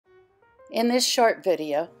In this short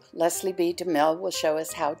video, Leslie B. DeMille will show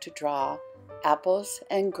us how to draw apples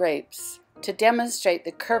and grapes to demonstrate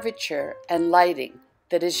the curvature and lighting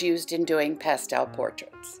that is used in doing pastel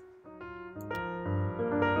portraits.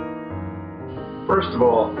 First of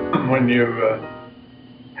all, when you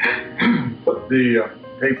put the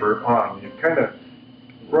paper on, you kind of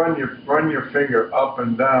run your finger up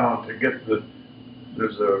and down to get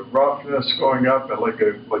there's a roughness going up and like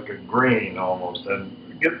a grain almost, and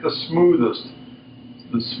get the smoothest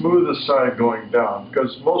side going down,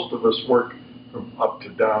 because most of us work from up to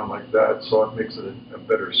down like that, so it makes it a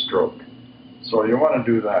better stroke. So you want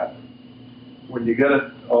to do that. When you get it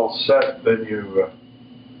all set, then you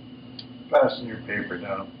fasten your paper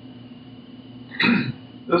down.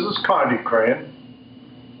 This is Conte crayon,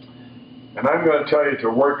 and I'm going to tell you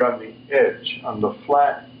to work on the edge, on the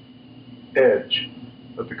flat edge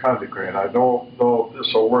of the Conte crayon. I don't know if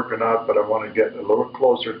this will work or not, but I want to get a little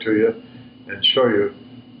closer to you and show you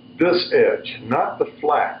this edge, not the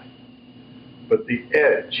flat, but the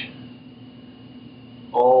edge.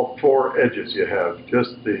 All four edges you have,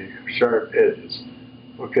 just the sharp edges.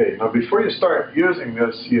 Okay, now before you start using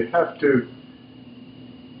this, you have to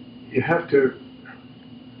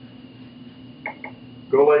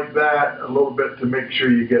go like that a little bit to make sure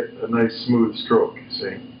you get a nice smooth stroke, you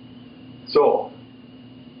see. So,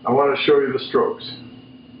 I want to show you the strokes.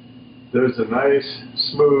 There's a nice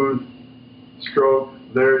smooth stroke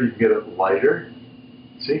there. You get it lighter,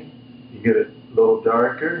 see? You get it a little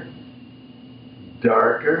darker,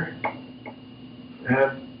 darker,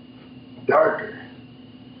 and darker.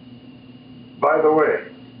 By the way,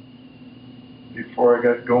 before I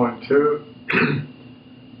get going too,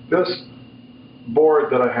 this board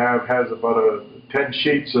that I have has about 10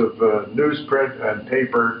 sheets of newsprint and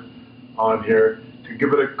paper on here to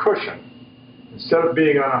give it a cushion instead of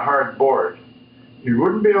being on a hard board. You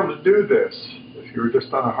wouldn't be able to do this if you were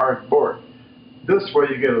just on a hard board. This way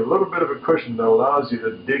you get a little bit of a cushion that allows you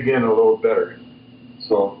to dig in a little better.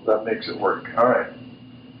 So that makes it work. Alright,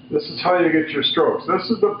 this is how you get your strokes. This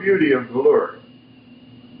is the beauty of velour.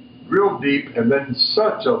 Real deep, and then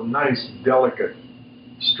such a nice delicate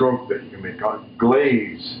stroke that you can make on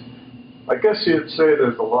glaze. I guess you'd say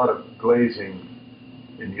there's a lot of glazing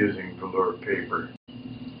in using velour paper.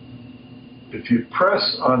 If you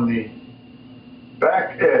press on the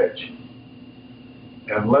back edge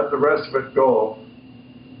and let the rest of it go,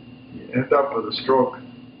 you end up with a stroke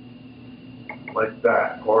like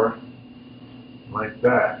that, or like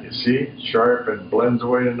that. You see, sharp and blends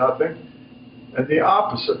away to nothing. And the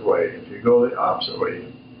opposite way, if you go the opposite way,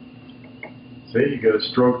 see, you get a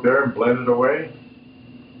stroke there and blend it away.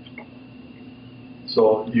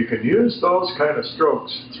 So you can use those kind of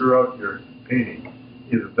strokes throughout your painting,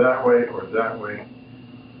 either that way or that way.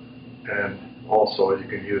 And also you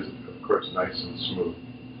can use it, of course, nice and smooth.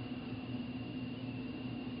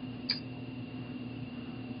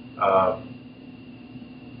 How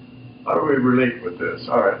do we relate with this?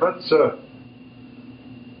 All right, let's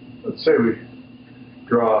say we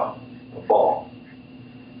draw a ball.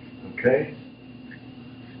 Okay.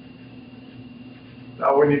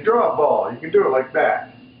 Now, when you draw a ball, you can do it like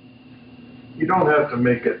that. You don't have to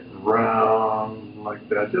make it round like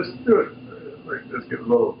that. Just do it like this, get a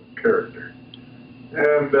little character.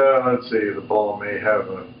 And let's see, the ball may have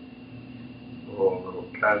a little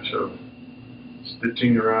patch of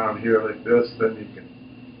stitching around here like this. Then you can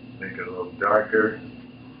make it a little darker.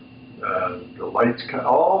 The lights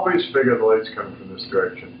always figure the lights come from this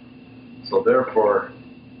direction. So therefore,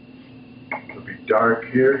 it'll be dark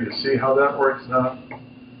here. You see how that works now?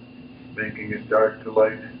 Making it dark to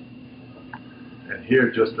light. And here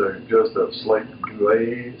just a slight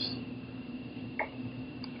glaze.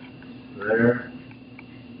 There.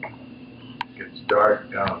 Gets dark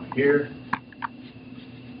down here.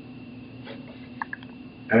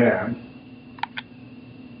 And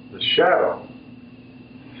the shadow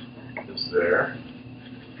is there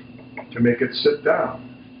to make it sit down.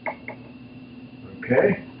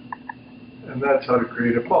 Okay? And that's how to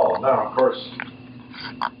create a ball. Now, of course,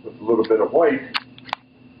 with a little bit of white,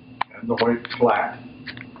 and the white flat,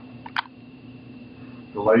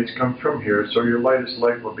 the lights come from here, so your lightest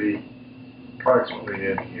light will be approximately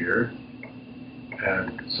in here.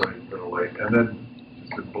 And so you put a light, and then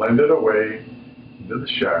just to blend it away into the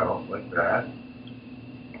shadow, like that.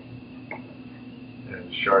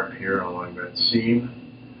 And sharp here along that seam,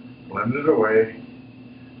 blend it away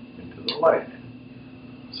into the light.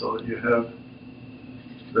 So that you have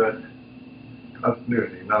that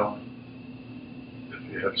continuity. Now, if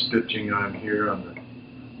you have stitching on here on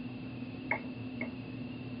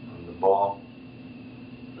the ball,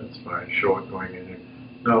 that's fine. Show it going in here.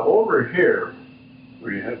 Now over here,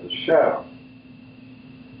 where you have the shadow,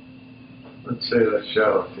 let's say that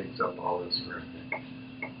shadow takes up all this room.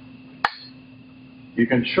 You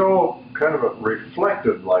can show kind of a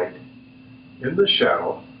reflected light in the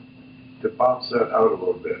shadow to bounce that out a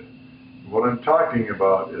little bit. What I'm talking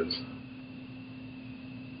about is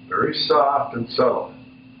very soft and subtle.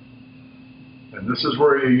 And this is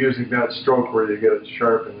where you're using that stroke where you get it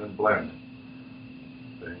sharp and then blend.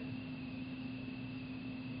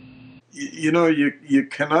 You know, you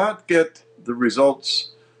cannot get the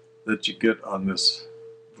results that you get on this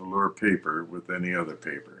velour paper with any other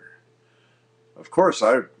paper. Of course,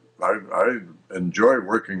 I enjoy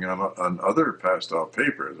working on other pastel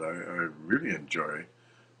papers. I really enjoy,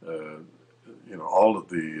 you know, all of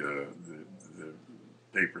the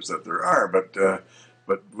papers that there are.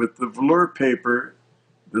 But with the velour paper,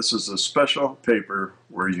 this is a special paper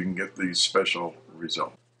where you can get these special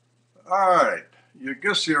results. All right, you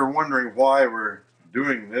guess you're wondering why we're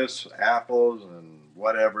doing this, apples and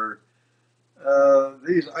whatever.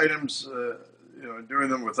 These items, you know, doing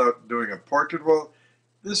them without doing a portrait. Well,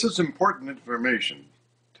 this is important information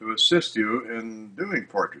to assist you in doing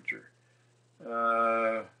portraiture.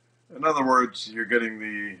 In other words, you're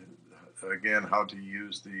getting again, how to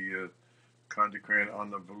use the contact crayon on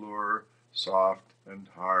the velour, soft and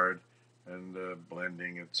hard, and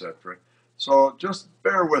blending, etc. So just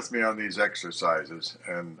bear with me on these exercises,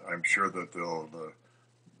 and I'm sure that they'll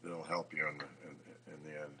help you in the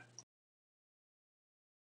end.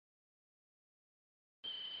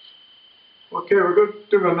 Okay, we're going to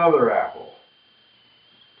do another apple.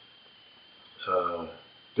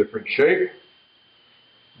 Different shape,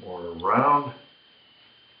 more round.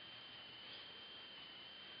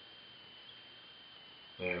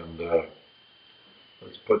 And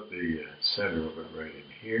let's put the center of it right in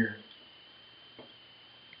here.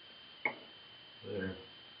 There.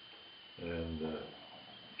 And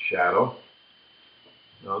shadow.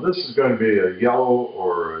 Now this is going to be a yellow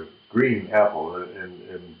or a green apple.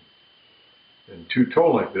 In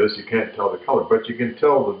two-tone like this, you can't tell the color, but you can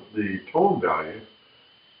tell the tone value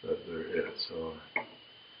that there is. So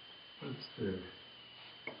let's do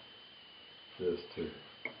this to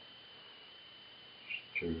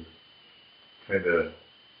kind of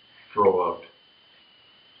throw out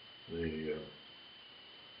the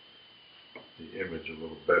image a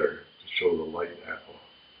little better, to show the light apple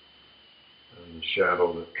and the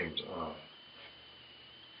shadow that comes off.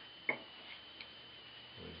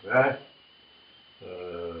 Like that.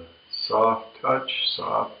 Soft touch,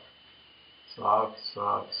 soft, soft,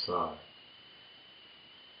 soft, soft.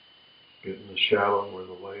 Getting the shadow where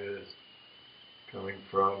the light is coming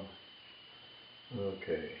from.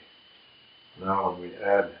 Okay. Now when we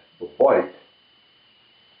add the white,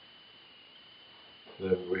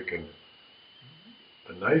 then we can,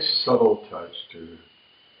 a nice subtle touch to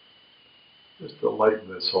just to lighten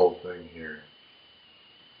this whole thing here.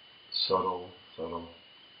 Subtle, subtle.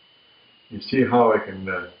 You see how I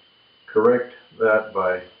can correct that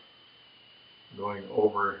by going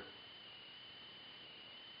over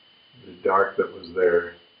the dark that was there.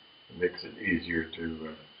 It makes it easier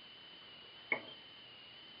to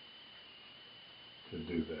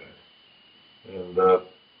do that. And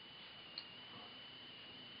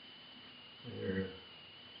here.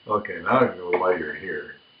 Okay, now I can go lighter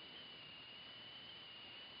here.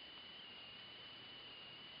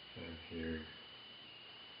 And here.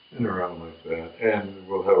 And around like that. And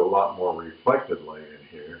we'll have a lot more reflected light in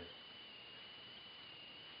here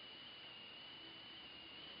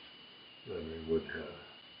than we would have.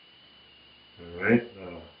 Alright,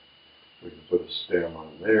 now we can put a stem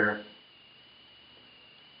on there.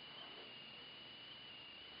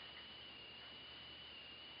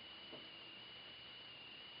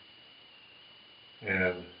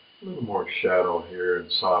 And a little more shadow here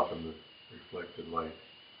and soften the reflected light.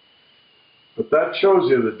 But that shows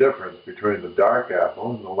you the difference between the dark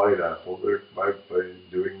apple and the light apple by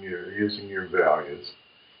using your values.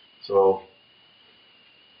 So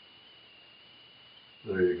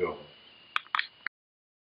there you go.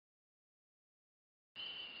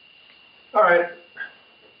 All right,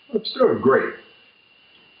 let's do a grape.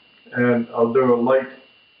 And I'll do a light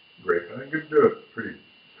grape. I'm going to do a pretty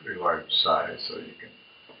large size so you can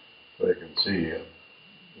see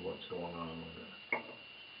what's going on with it.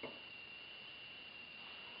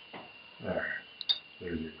 There,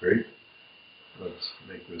 there's your grape. Let's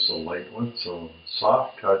make this a light one. So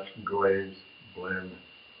soft touch, glaze, blend.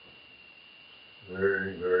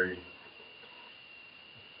 Very, very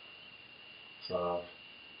soft.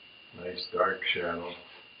 Nice dark shadow.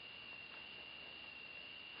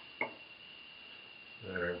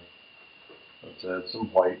 There. Let's Let's add some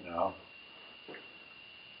white now.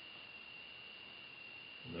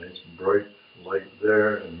 Nice bright light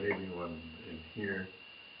there, and maybe one in here,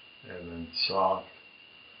 and then soft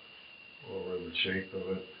over the shape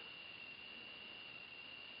of it.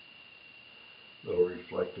 Little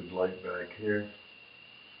reflected light back here.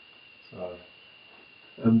 Soft.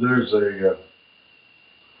 And there's a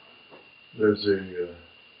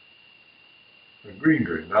green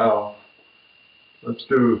grape. Now let's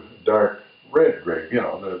do a dark red grape. You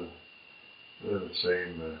know, they're the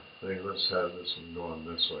same thing. Let's have this one going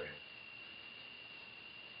this way.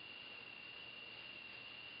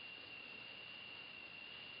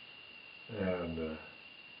 And yeah,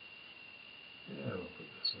 we'll put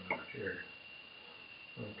this one out here.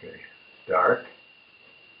 Okay, dark,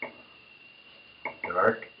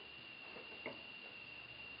 dark,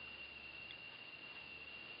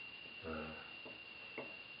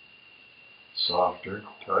 softer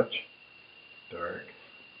touch, dark,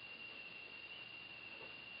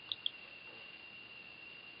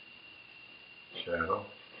 shadow,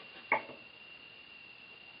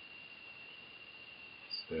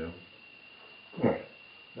 stem. All right.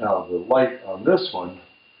 Now the light on this one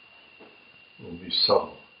will be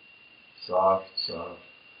subtle, soft, soft,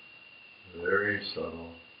 very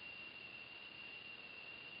subtle.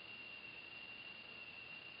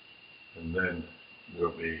 And then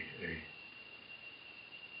there'll be a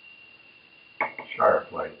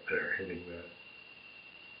sharp light there hitting that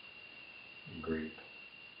grape.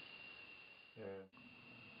 And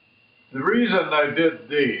the reason I did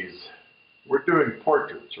these, we're doing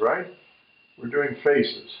portraits, right? We're doing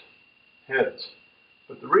faces, heads.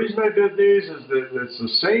 But the reason I did these is that it's the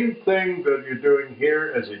same thing that you're doing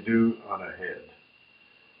here as you do on a head.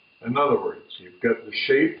 In other words, you've got the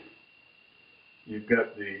shape, you've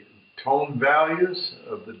got the tone values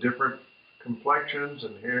of the different complexions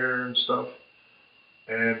and hair and stuff,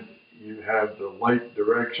 and you have the light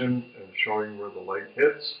direction and showing where the light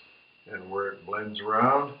hits and where it blends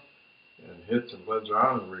around and hits and blends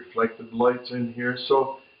around, and reflected lights in here.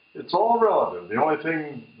 So it's all relative. The only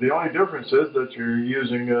difference is that you're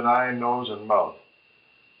using an eye, nose, and mouth.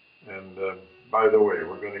 And by the way,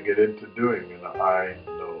 we're going to get into doing an eye,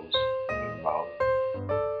 nose, and mouth.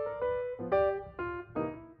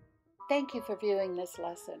 Thank you for viewing this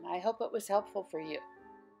lesson. I hope it was helpful for you.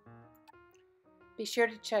 Be sure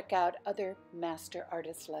to check out other Master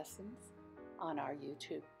Artist lessons on our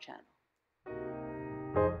YouTube channel.